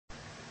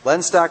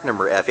Lenz stock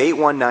number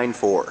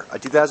F8194, a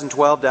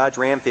 2012 Dodge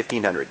Ram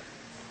 1500.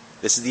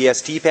 This is the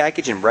ST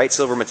package in bright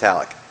silver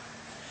metallic.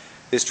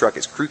 This truck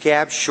is crew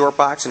cab, short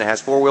box, and it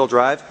has 4-wheel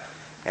drive,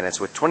 and it's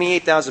with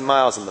 28,000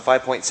 miles on the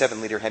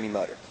 5.7-liter Hemi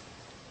motor.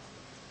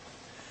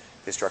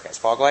 This truck has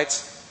fog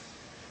lights,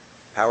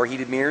 power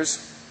heated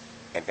mirrors,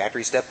 and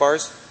factory step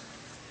bars.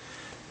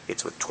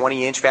 It's with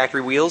 20-inch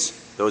factory wheels.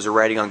 Those are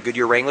riding on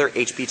Goodyear Wrangler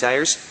HP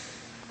tires.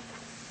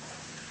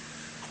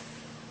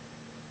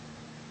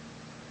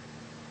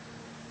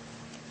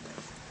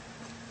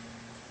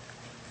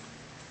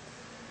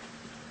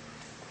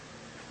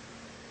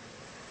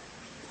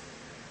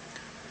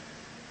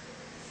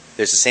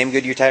 There's the same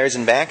Goodyear tires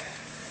in back.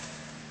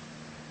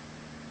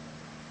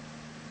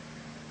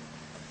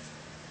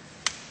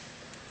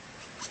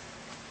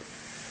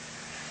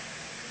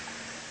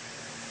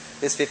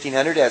 This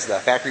 1500 has the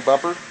factory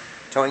bumper,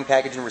 towing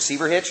package and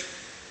receiver hitch.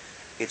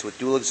 It's with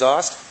dual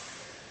exhaust.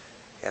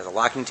 It has a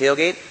locking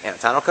tailgate and a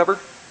tonneau cover.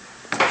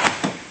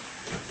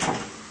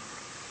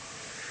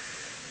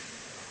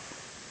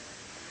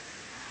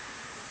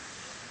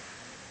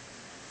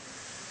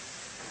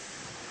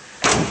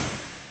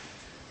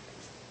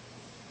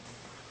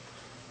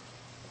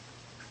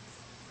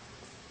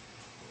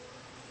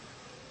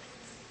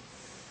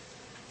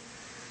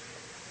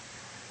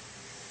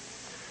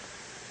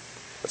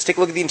 Let's take a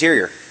look at the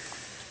interior.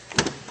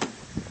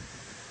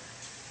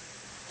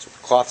 So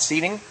cloth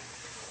seating,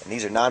 and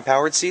these are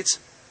non-powered seats.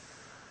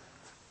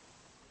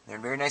 They're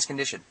in very nice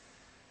condition.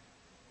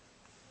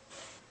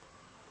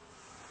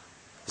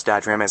 This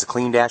Dodge Ram has a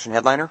clean dash and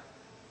headliner.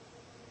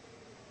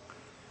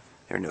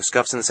 There are no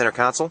scuffs in the center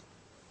console,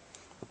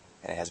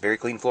 and it has very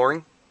clean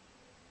flooring.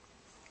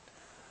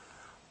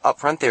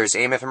 Up front there's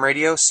AM/FM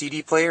radio,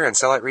 CD player, and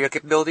satellite radio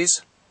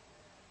capabilities,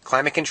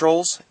 climate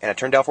controls, and a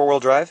turned-out 4-wheel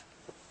drive.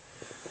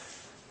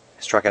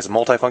 This truck has a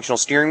multifunctional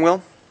steering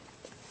wheel,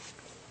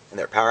 and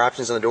there are power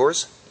options on the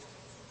doors.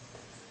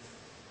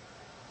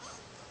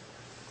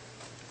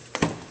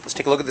 Let's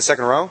take a look at the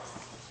second row.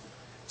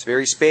 It's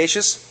very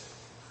spacious,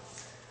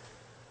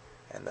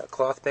 and the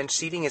cloth bench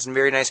seating is in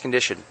very nice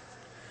condition.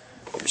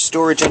 There's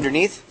storage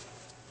underneath.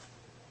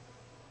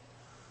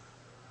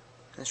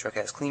 This truck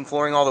has clean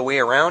flooring all the way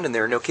around, and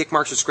there are no kick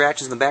marks or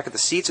scratches in the back of the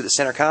seats or the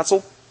center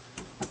console.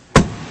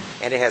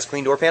 And it has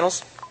clean door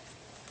panels.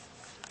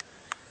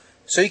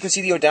 So you can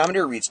see the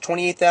odometer reads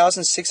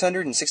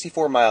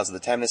 28,664 miles at the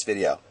time of this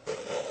video.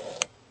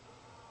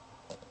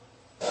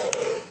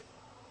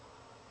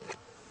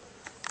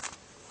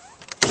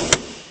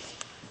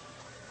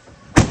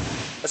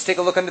 Let's take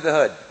a look under the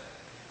hood.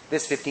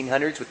 This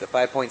 1500's with the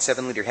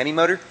 5.7-liter Hemi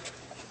motor.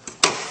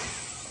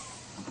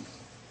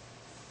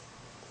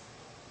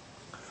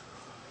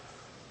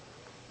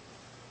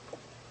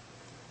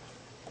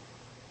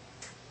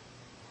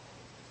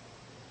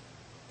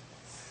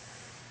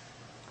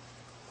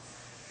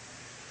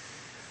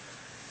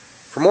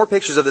 For more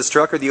pictures of this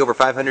truck or the over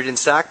 500 in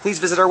stock, please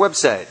visit our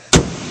website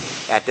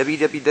at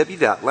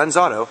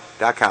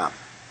www.lenzauto.com.